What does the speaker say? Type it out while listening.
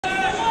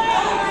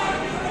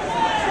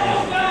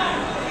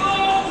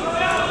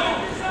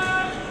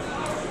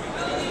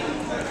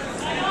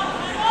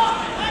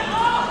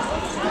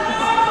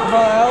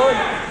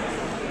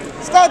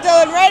Let's go,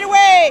 Dylan, right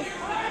away.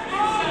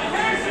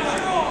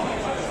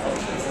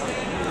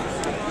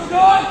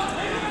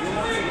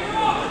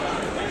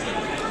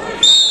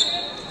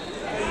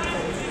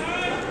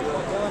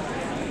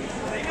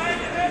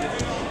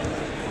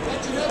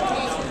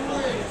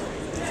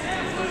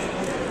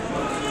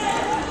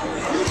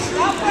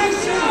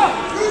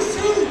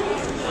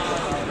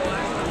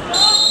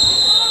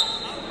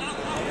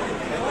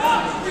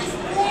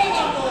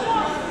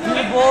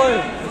 Good boy.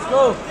 Let's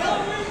go.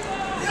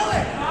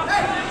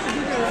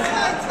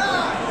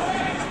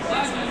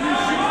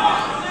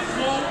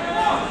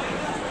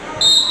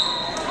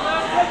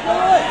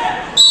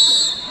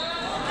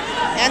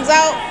 Hands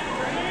out.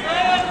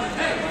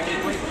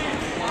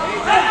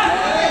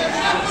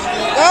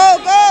 Go,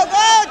 go,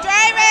 go.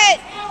 Drive it.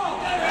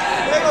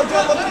 There you go,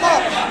 Joe. Look him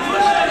up.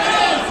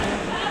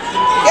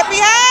 Get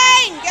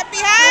behind. Get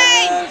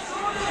behind.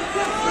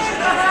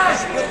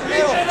 Split the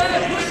middle.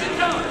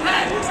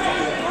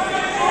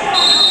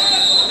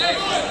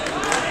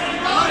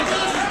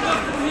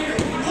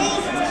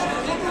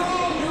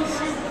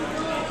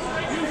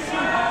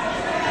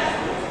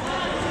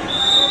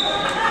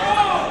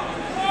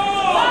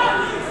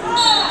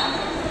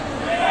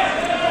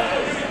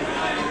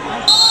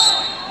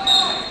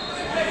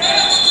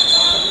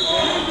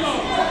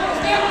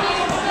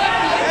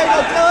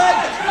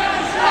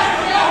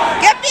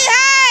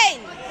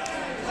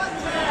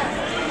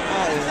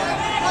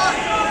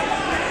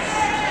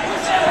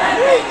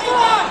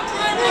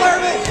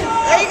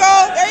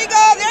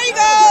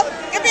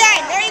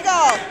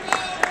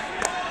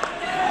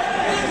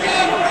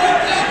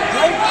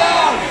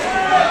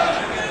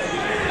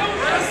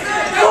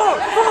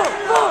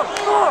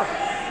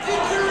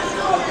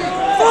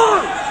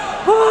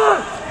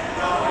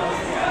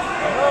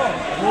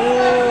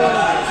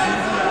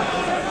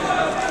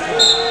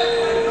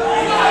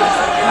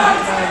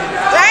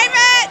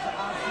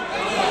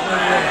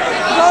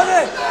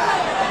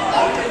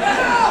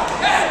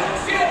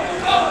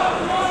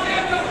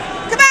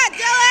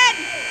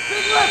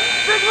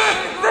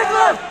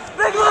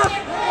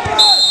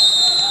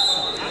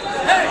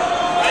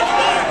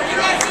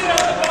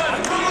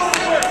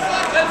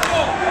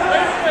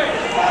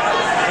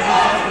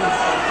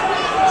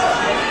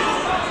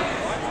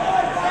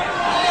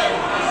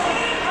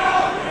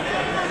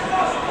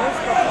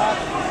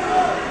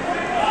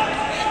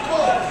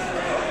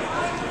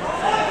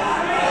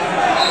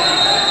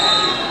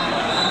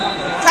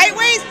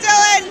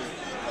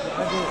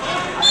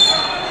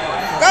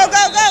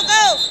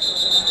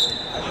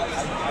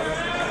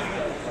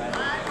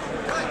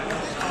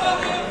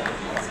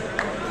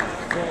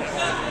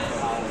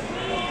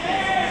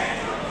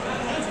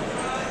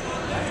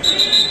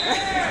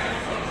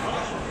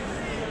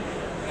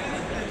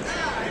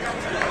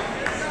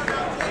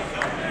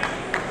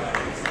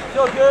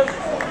 Still good.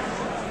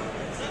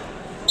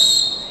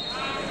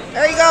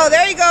 There you go,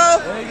 there you go.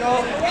 There you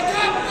go.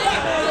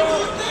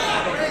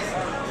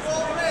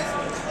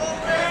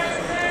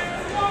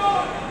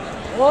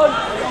 One.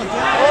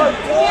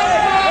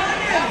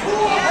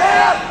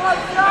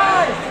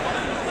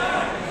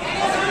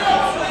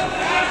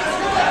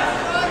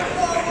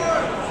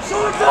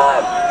 Short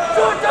time!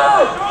 Short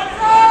time!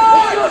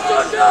 Let's go,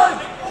 short time!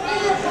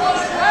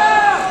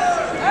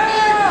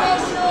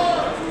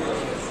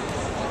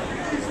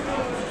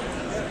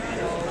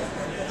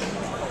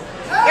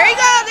 There you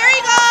go, there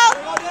you go.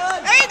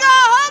 There you go,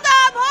 hold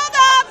up, hold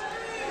up.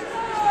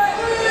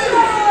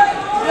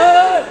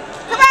 Good.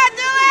 Come on,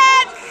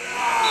 Dylan.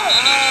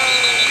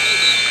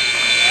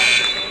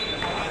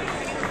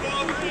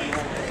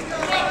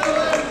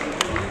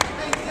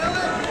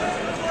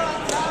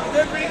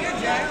 They're pretty good,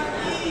 Jack.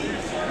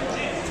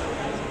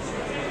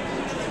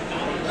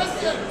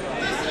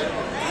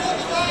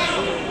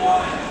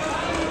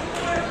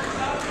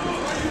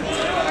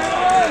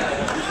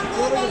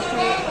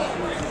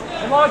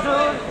 Come on,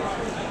 Dylan.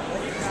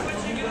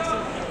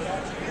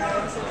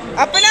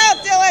 Up and out,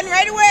 Dylan,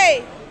 right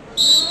away.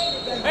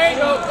 There you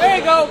go, there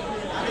you go.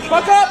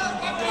 Buck up.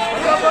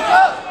 Buck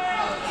up.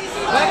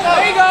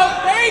 There you go,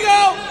 there you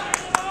go.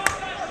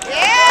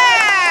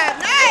 Yeah,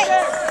 nice.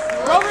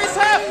 Rover is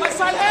half, my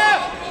side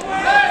half.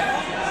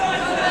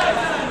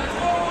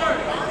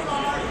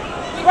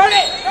 Run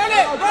it, run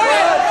it, run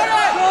it, run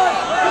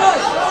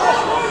it.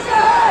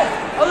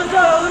 Other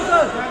side, other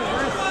side.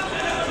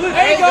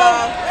 There you go,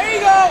 there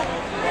you go.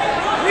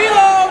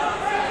 Reload.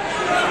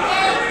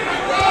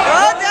 Go,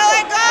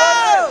 Dylan, go.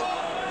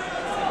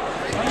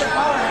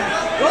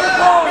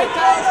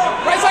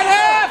 Right side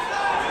half.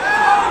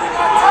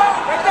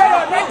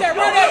 Right there,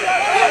 run it.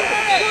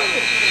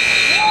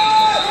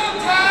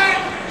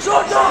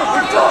 Short time,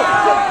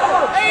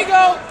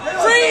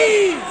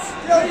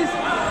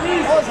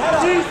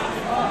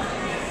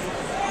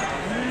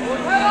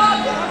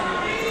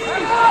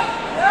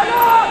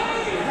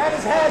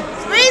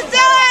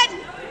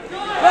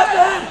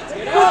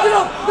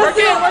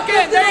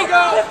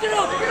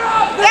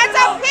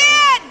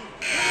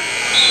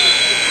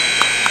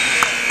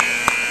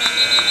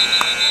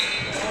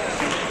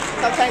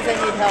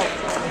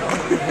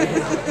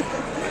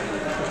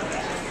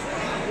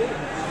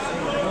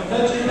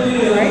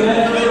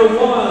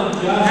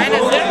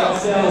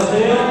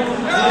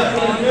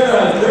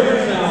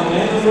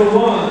 number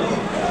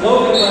 1.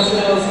 Logan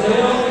Marcel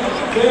Scale,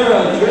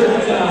 Farah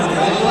Germantown,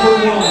 match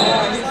number 1.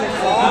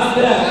 On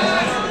deck,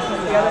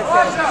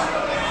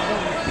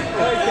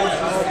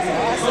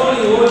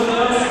 Tony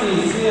Wojnowski,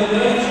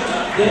 CMH,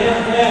 Dan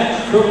Hatch,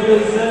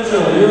 Brookfield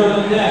Central, you're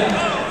on deck.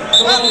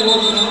 Tony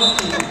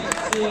Wojnowski,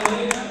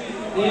 CMH,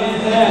 Dan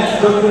Hatch,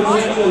 Brookfield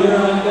Central,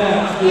 you're on deck.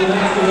 The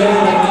master rail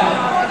on deck.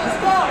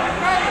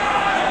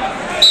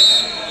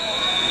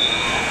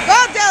 Go,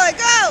 Dylan,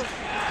 go!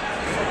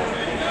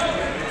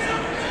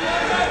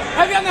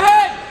 Heavy on the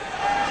head!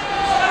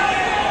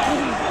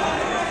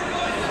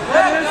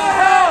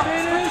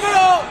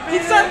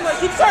 Keep circling,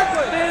 keep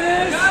circling!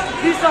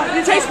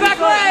 Chase back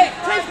leg!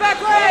 Chase back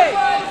leg!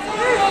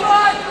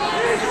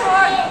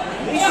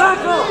 He's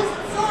circle!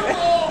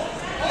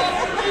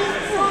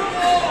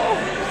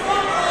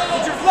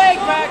 Get your flag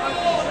back!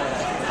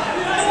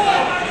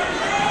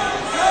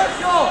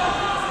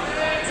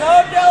 Go,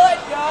 Dylan,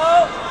 go!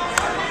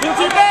 Build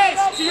to your base!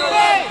 To your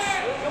base!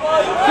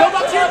 Build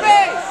up to your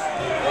base!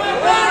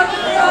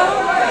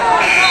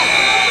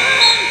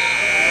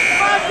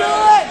 Come on,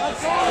 Dylan!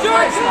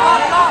 George!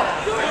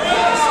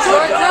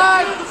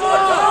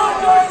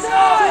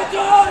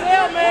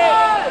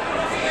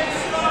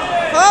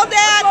 Hold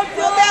that!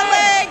 Hold that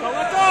leg!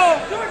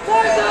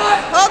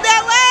 Hold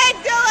that leg,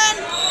 Dylan!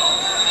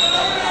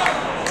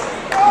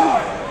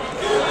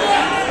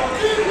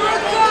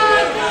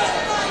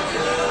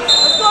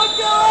 Let's go,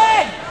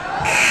 Dylan!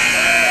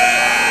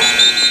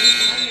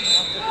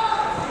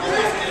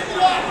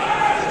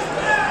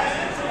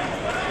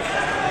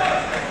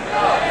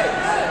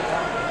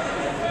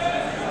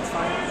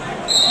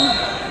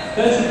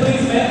 Attention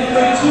please, match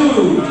number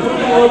 2,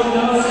 Tony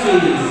Wojnowski,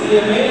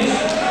 CMH,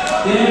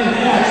 Dan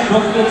Hatch,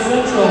 Brookfield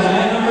Central,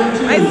 match number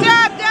 2. Nice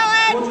job!